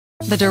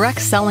The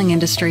direct selling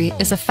industry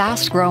is a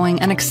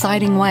fast-growing and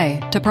exciting way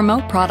to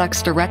promote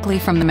products directly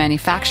from the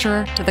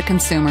manufacturer to the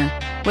consumer,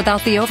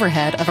 without the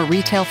overhead of a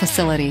retail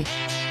facility.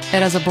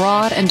 It has a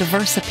broad and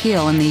diverse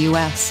appeal in the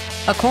U.S.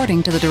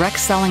 According to the Direct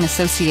Selling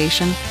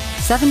Association,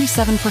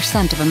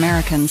 77% of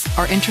Americans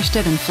are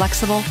interested in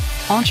flexible,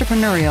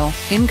 entrepreneurial,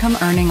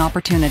 income-earning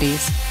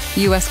opportunities.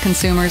 U.S.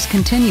 consumers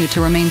continue to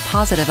remain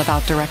positive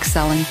about direct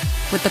selling,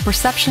 with the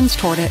perceptions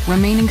toward it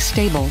remaining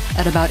stable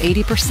at about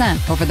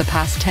 80% over the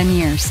past 10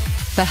 years.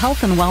 The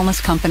health and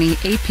wellness company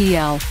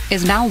APL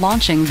is now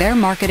launching their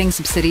marketing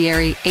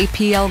subsidiary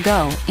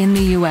APLGo in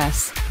the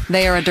U.S.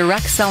 They are a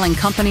direct selling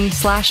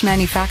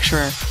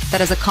company/manufacturer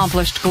that has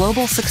accomplished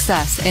global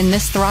success in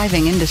this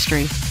thriving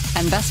industry.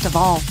 And best of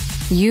all,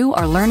 you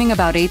are learning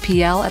about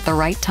APL at the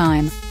right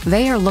time.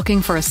 They are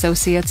looking for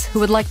associates who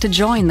would like to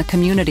join the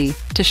community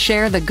to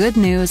share the good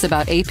news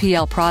about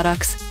APL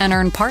products and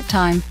earn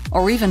part-time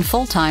or even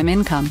full-time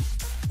income.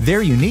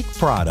 Their unique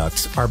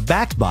products are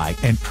backed by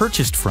and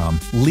purchased from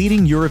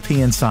leading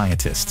European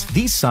scientists.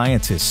 These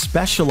scientists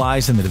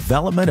specialize in the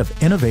development of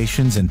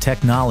innovations and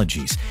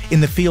technologies in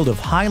the field of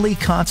highly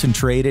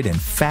concentrated and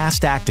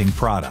fast-acting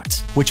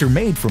products, which are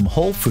made from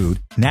whole food,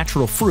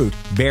 natural fruit,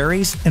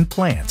 berries, and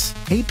plants.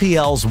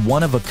 APL's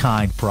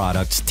one-of-a-kind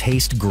products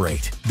taste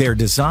great. They're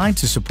designed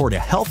to support a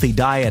healthy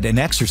diet and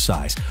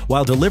exercise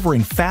while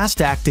delivering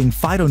fast-acting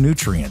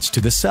phytonutrients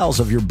to the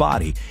cells of your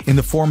body in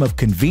the form of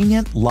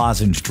convenient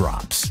lozenge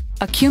drops.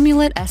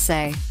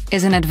 Acumullit-SA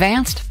is an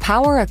advanced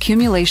power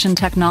accumulation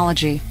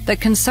technology that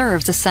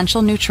conserves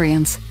essential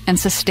nutrients and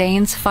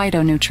sustains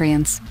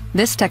phytonutrients.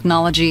 This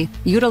technology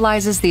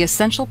utilizes the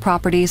essential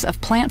properties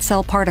of plant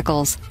cell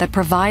particles that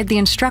provide the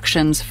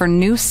instructions for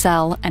new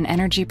cell and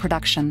energy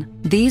production.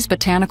 These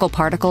botanical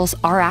particles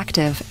are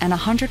active and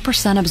 100%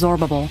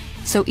 absorbable,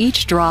 so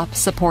each drop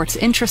supports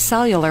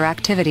intracellular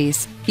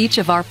activities. Each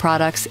of our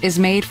products is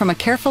made from a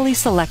carefully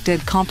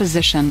selected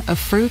composition of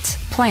fruits,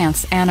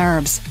 plants, and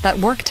herbs that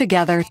work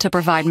together to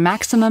provide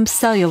maximum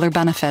cellular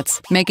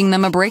benefits, making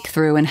them a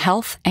breakthrough in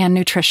health and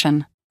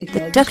nutrition.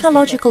 The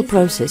technological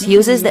process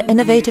uses the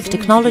innovative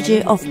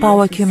technology of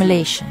power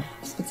accumulation.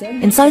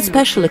 Inside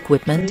special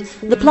equipment,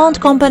 the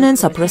plant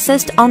components are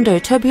processed under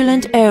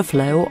turbulent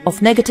airflow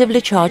of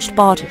negatively charged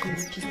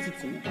particles.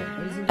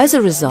 As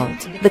a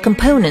result, the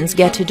components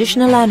get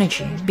additional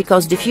energy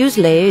because diffuse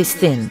layer is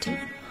thinned,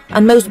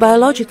 and most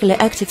biologically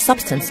active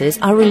substances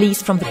are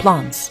released from the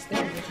plants.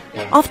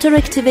 After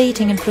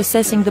activating and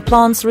processing the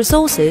plant's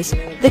resources,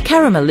 the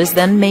caramel is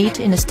then made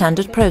in a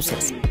standard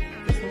process.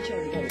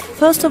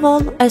 First of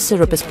all, a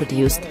syrup is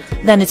produced,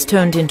 then it's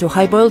turned into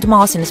high-boiled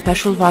mass in a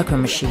special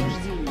vacuum machine.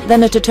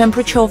 Then at a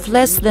temperature of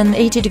less than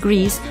 80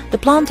 degrees, the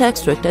plant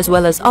extract as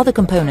well as other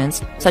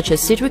components, such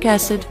as citric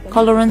acid,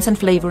 colorants and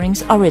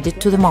flavorings, are added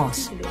to the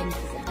mass.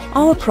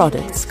 Our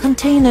products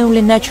contain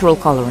only natural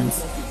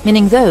colorants,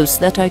 meaning those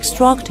that are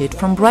extracted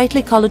from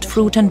brightly colored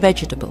fruit and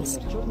vegetables,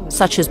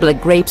 such as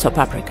black grapes or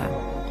paprika.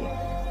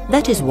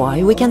 That is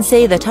why we can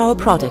say that our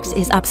products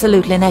is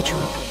absolutely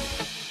natural.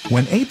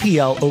 When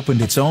APL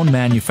opened its own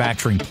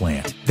manufacturing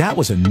plant, that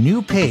was a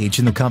new page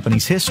in the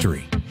company's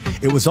history.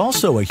 It was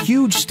also a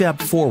huge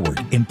step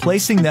forward in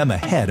placing them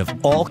ahead of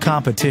all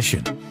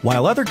competition.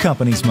 While other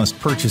companies must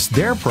purchase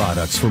their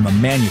products from a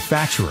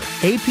manufacturer,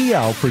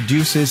 APL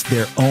produces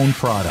their own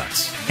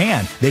products.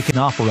 And they can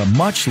offer a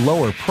much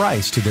lower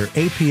price to their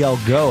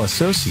APLGo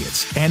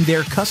associates and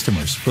their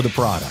customers for the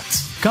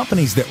products.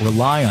 Companies that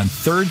rely on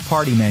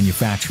third-party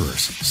manufacturers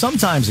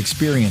sometimes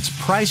experience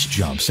price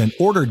jumps and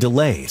order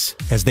delays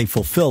as they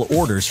fulfill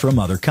orders from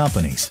other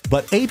companies.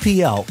 But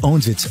APL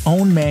owns its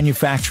own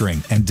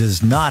manufacturing and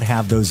does not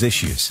have those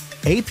issues.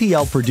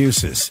 APL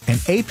produces and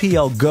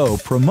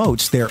APLGo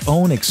promotes their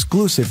own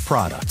exclusive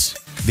products.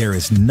 There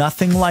is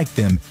nothing like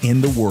them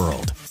in the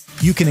world.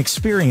 You can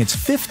experience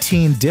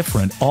 15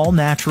 different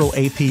all-natural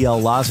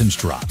APL lozenge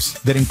drops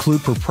that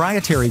include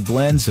proprietary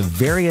blends of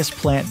various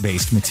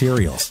plant-based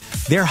materials.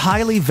 Their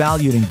highly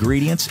valued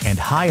ingredients and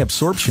high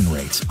absorption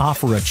rates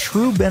offer a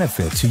true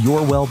benefit to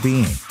your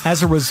well-being.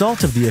 As a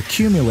result of the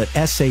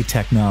Acumullit-SA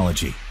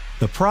technology,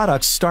 the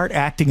products start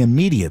acting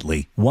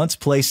immediately once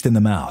placed in the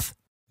mouth.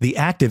 The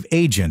active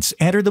agents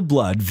enter the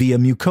blood via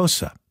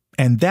mucosa,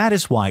 and that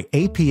is why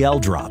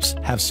APL drops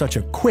have such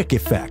a quick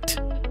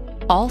effect.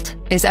 ALT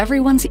is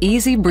everyone's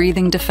easy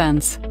breathing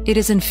defense. It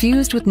is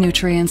infused with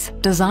nutrients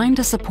designed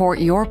to support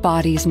your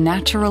body's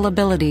natural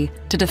ability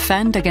to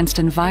defend against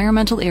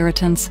environmental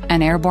irritants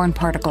and airborne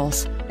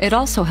particles. It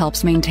also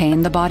helps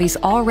maintain the body's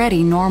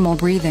already normal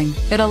breathing.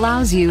 It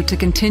allows you to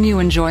continue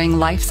enjoying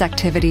life's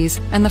activities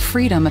and the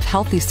freedom of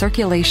healthy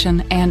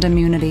circulation and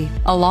immunity.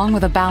 Along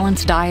with a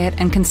balanced diet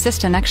and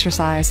consistent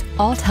exercise,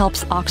 ALT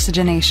helps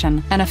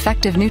oxygenation and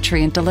effective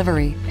nutrient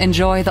delivery.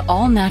 Enjoy the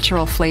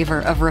all-natural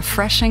flavor of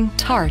refreshing,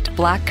 tart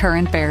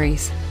blackcurrant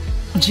berries.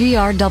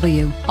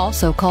 GRW,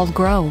 also called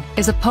Grow,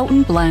 is a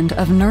potent blend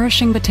of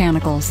nourishing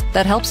botanicals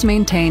that helps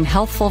maintain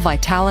healthful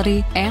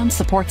vitality and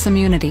supports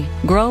immunity.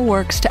 Grow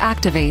works to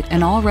activate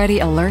an already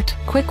alert,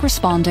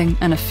 quick-responding,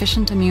 and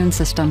efficient immune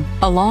system,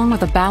 along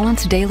with a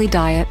balanced daily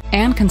diet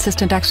and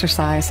consistent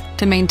exercise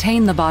to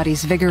maintain the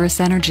body's vigorous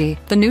energy.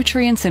 The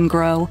nutrients in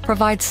Grow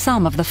provide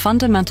some of the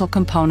fundamental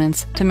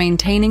components to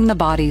maintaining the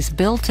body's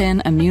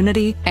built-in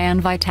immunity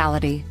and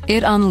vitality.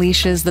 It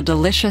unleashes the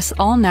delicious,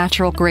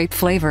 all-natural grape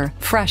flavor,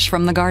 fresh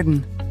from the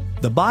garden.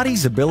 The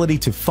body's ability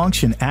to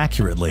function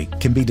accurately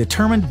can be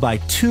determined by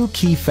two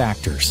key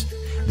factors: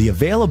 the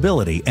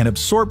availability and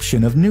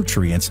absorption of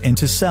nutrients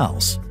into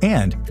cells,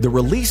 and the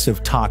release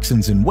of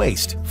toxins and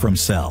waste from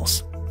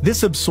cells.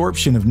 This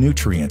absorption of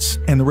nutrients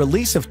and the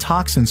release of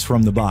toxins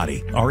from the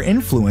body are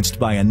influenced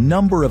by a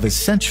number of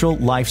essential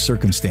life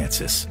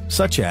circumstances,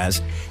 such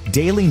as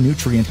daily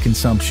nutrient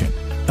consumption,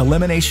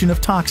 elimination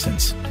of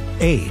toxins,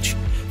 age,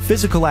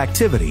 physical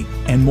activity,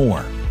 and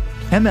more.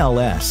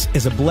 MLS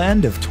is a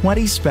blend of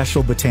 20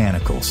 special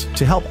botanicals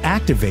to help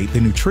activate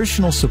the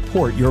nutritional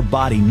support your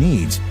body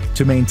needs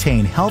to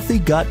maintain healthy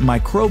gut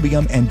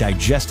microbiome and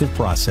digestive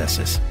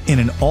processes. In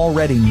an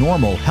already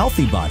normal,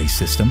 healthy body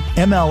system,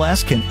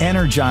 MLS can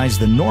energize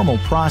the normal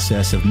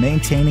process of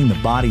maintaining the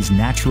body's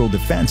natural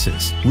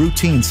defenses,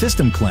 routine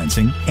system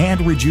cleansing,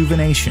 and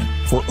rejuvenation.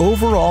 For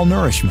overall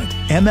nourishment,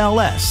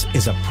 MLS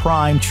is a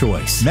prime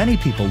choice. Many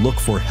people look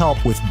for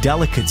help with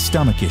delicate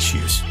stomach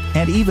issues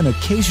and even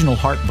occasional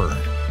heartburn.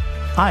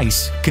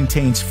 Ice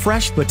contains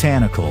fresh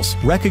botanicals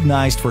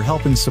recognized for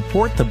helping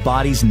support the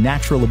body's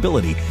natural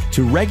ability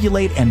to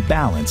regulate and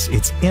balance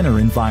its inner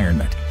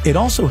environment. It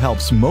also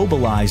helps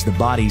mobilize the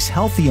body's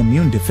healthy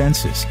immune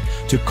defenses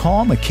to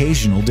calm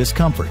occasional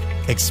discomfort.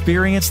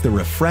 Experience the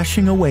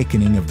refreshing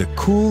awakening of the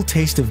cool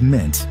taste of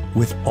mint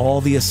with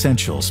all the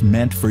essentials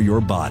meant for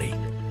your body.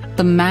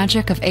 The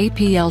magic of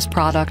APL's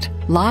product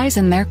lies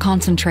in their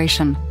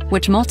concentration,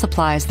 which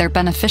multiplies their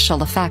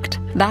beneficial effect.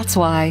 That's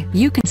why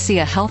you can see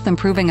a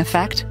health-improving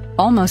effect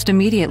almost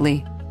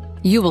immediately.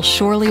 You will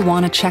surely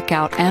want to check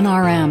out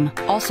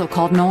NRM, also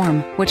called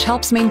Norm, which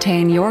helps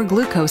maintain your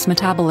glucose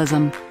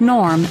metabolism.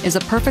 Norm is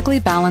a perfectly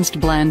balanced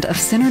blend of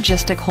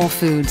synergistic whole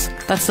foods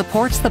that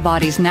supports the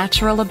body's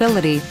natural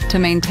ability to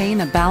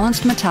maintain a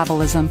balanced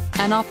metabolism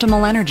and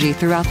optimal energy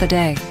throughout the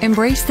day.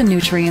 Embrace the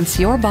nutrients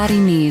your body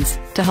needs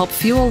to help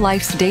fuel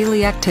life's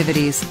daily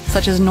activities,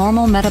 such as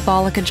normal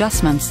metabolic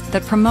adjustments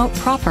that promote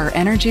proper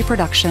energy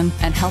production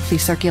and healthy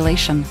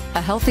circulation.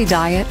 A healthy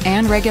diet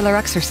and regular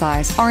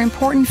exercise are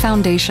important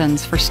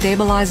foundations for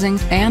stabilizing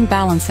and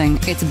balancing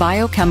its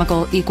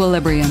biochemical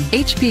equilibrium.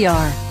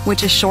 HBR,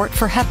 which is short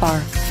for HEPAR,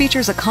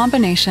 features a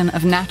combination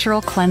of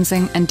natural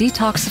cleansing and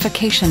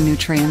detoxification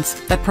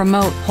nutrients that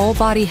promote whole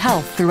body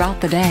health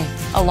throughout the day.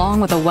 Along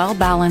with a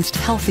well-balanced,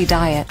 healthy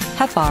diet,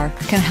 HEPAR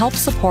can help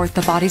support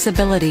the body's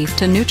ability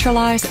to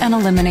neutralize and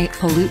eliminate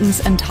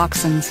pollutants and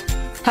toxins.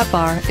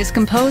 HEPAR is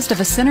composed of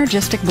a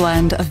synergistic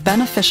blend of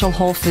beneficial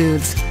whole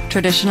foods,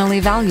 traditionally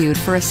valued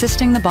for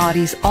assisting the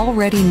body's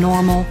already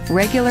normal,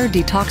 regular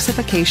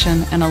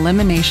detoxification and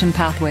elimination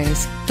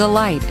pathways.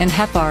 Delight in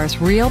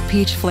HEPAR's real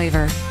peach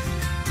flavor.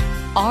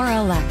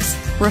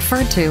 RLX,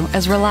 referred to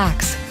as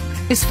Relax,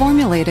 is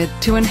formulated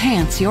to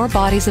enhance your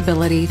body's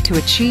ability to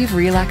achieve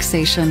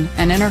relaxation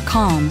and inner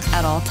calm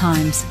at all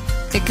times.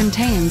 It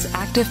contains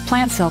active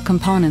plant cell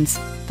components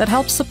that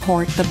help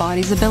support the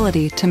body's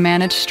ability to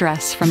manage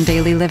stress from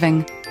daily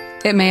living.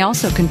 It may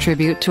also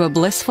contribute to a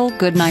blissful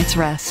good night's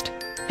rest.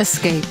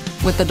 Escape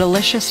with the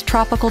delicious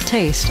tropical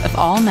taste of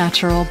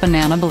all-natural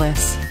banana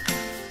bliss.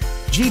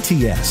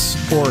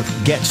 GTS,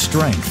 or Get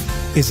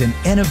Strength, is an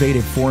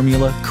innovative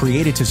formula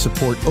created to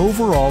support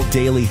overall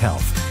daily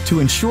health to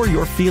ensure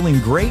you're feeling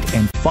great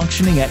and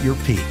functioning at your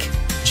peak.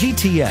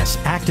 GTS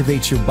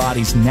activates your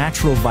body's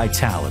natural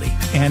vitality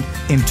and,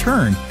 in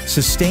turn,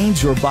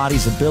 sustains your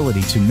body's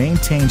ability to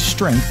maintain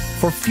strength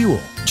for fuel.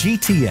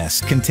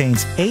 GTS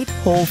contains 8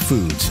 whole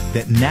foods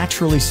that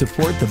naturally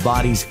support the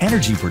body's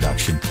energy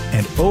production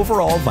and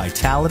overall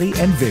vitality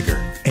and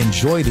vigor.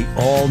 Enjoy the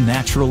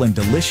all-natural and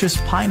delicious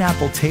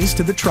pineapple taste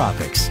of the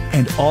tropics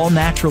and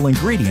all-natural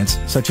ingredients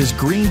such as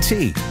green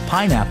tea,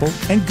 pineapple,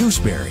 and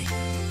gooseberry.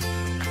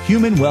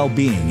 Human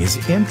well-being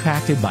is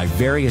impacted by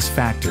various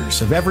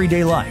factors of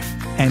everyday life,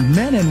 and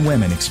men and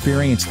women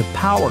experience the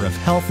power of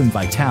health and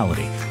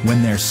vitality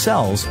when their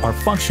cells are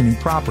functioning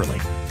properly.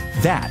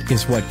 That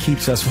is what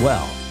keeps us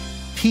well.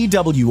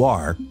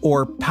 PWR,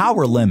 or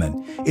Power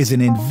Lemon, is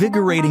an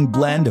invigorating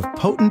blend of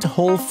potent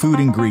whole food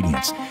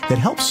ingredients that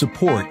help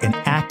support an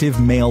active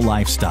male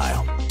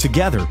lifestyle.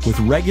 Together with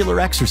regular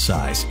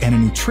exercise and a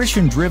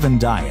nutrition-driven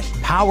diet,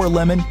 Power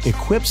Lemon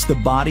equips the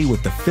body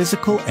with the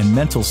physical and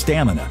mental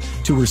stamina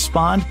to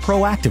respond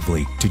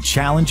proactively to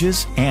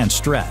challenges and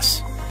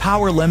stress.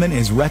 Power Lemon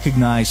is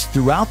recognized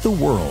throughout the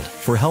world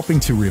for helping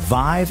to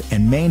revive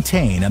and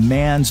maintain a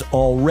man's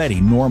already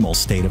normal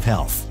state of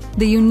health.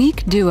 The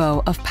unique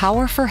duo of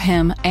power for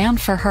him and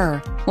for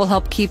her will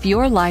help keep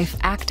your life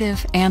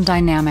active and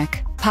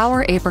dynamic.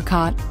 Power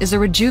Apricot is a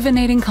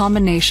rejuvenating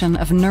combination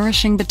of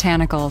nourishing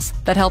botanicals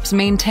that helps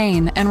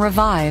maintain and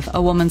revive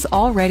a woman's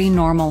already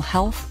normal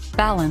health,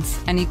 balance,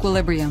 and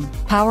equilibrium.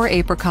 Power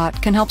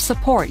Apricot can help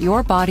support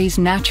your body's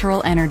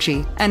natural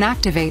energy and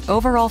activate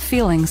overall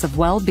feelings of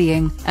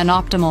well-being and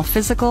optimal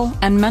physical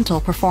and mental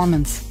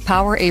performance.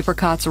 Power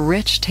Apricot's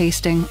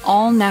rich-tasting,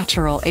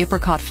 all-natural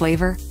apricot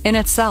flavor in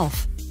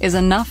itself is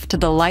enough to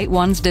delight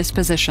one's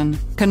disposition.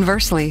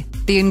 Conversely,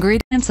 the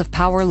ingredients of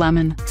Power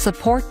Lemon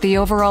support the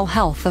overall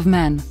health of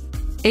men.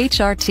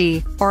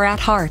 HRT, or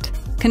At Heart,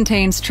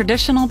 contains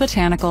traditional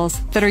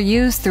botanicals that are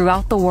used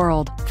throughout the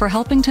world for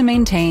helping to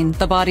maintain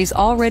the body's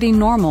already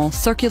normal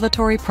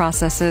circulatory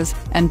processes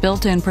and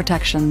built-in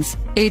protections.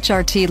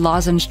 HRT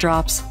lozenge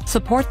drops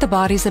support the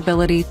body's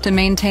ability to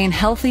maintain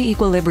healthy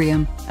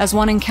equilibrium as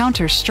one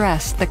encounters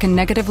stress that can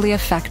negatively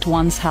affect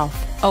one's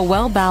health. A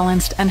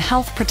well-balanced and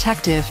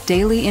health-protective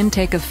daily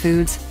intake of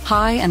foods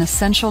high in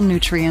essential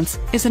nutrients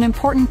is an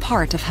important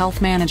part of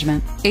health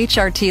management.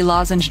 HRT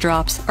lozenge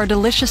drops are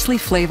deliciously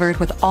flavored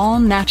with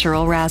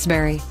all-natural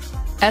raspberry.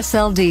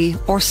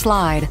 SLD, or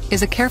Slide,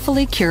 is a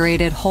carefully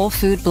curated whole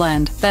food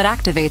blend that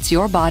activates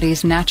your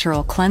body's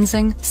natural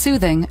cleansing,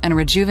 soothing, and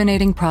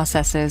rejuvenating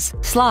processes.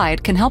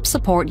 Slide can help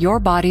support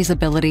your body's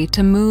ability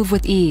to move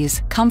with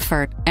ease,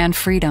 comfort, and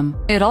freedom.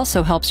 It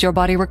also helps your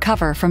body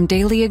recover from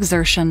daily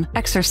exertion,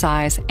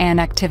 exercise, and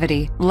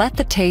activity. Let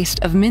the taste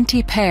of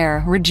minty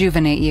pear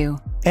rejuvenate you.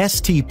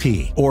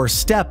 STP, or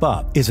Step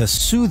Up, is a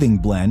soothing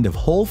blend of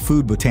whole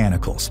food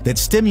botanicals that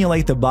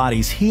stimulate the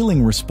body's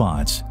healing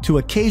response to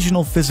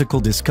occasional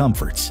physical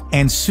discomforts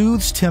and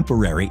soothes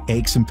temporary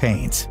aches and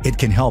pains. It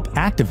can help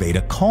activate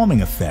a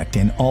calming effect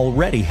in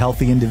already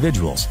healthy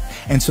individuals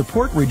and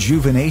support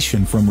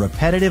rejuvenation from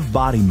repetitive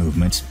body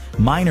movements,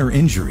 minor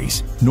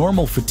injuries,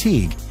 normal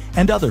fatigue,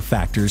 and other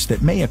factors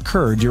that may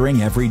occur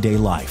during everyday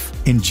life.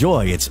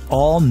 Enjoy its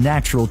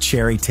all-natural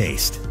cherry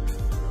taste.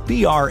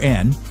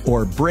 BRN,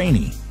 or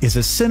Brainy, is a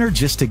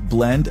synergistic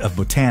blend of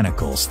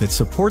botanicals that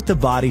support the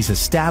body's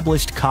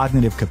established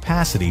cognitive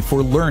capacity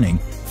for learning,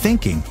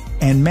 thinking,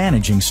 and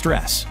managing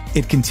stress.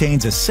 It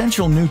contains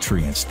essential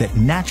nutrients that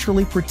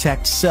naturally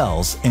protect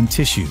cells and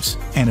tissues,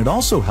 and it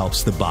also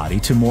helps the body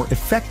to more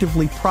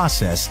effectively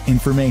process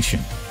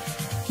information.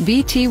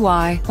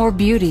 BTY, or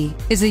Beauty,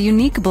 is a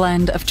unique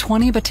blend of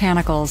 20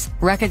 botanicals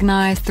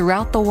recognized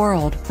throughout the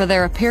world for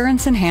their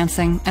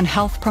appearance-enhancing and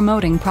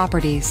health-promoting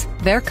properties.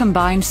 Their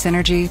combined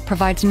synergy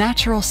provides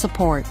natural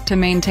support to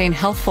maintain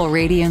healthful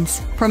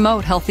radiance,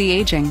 promote healthy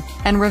aging,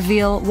 and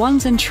reveal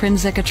one's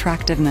intrinsic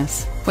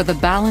attractiveness. With a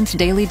balanced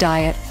daily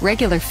diet,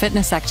 regular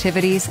fitness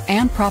activities,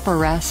 and proper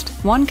rest,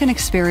 one can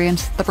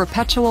experience the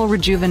perpetual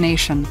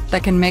rejuvenation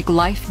that can make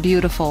life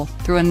beautiful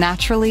through a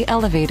naturally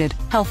elevated,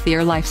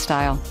 healthier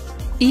lifestyle.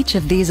 Each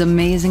of these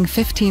amazing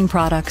 15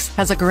 products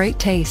has a great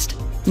taste.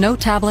 No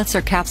tablets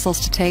or capsules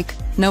to take,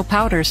 no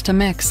powders to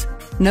mix,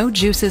 no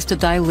juices to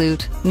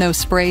dilute, no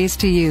sprays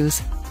to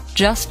use.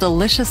 Just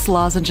delicious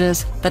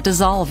lozenges that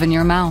dissolve in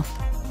your mouth.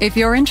 If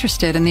you're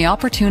interested in the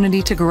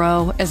opportunity to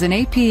grow as an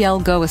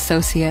APLGo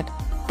associate,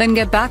 then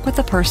get back with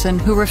the person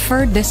who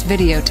referred this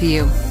video to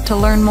you to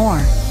learn more.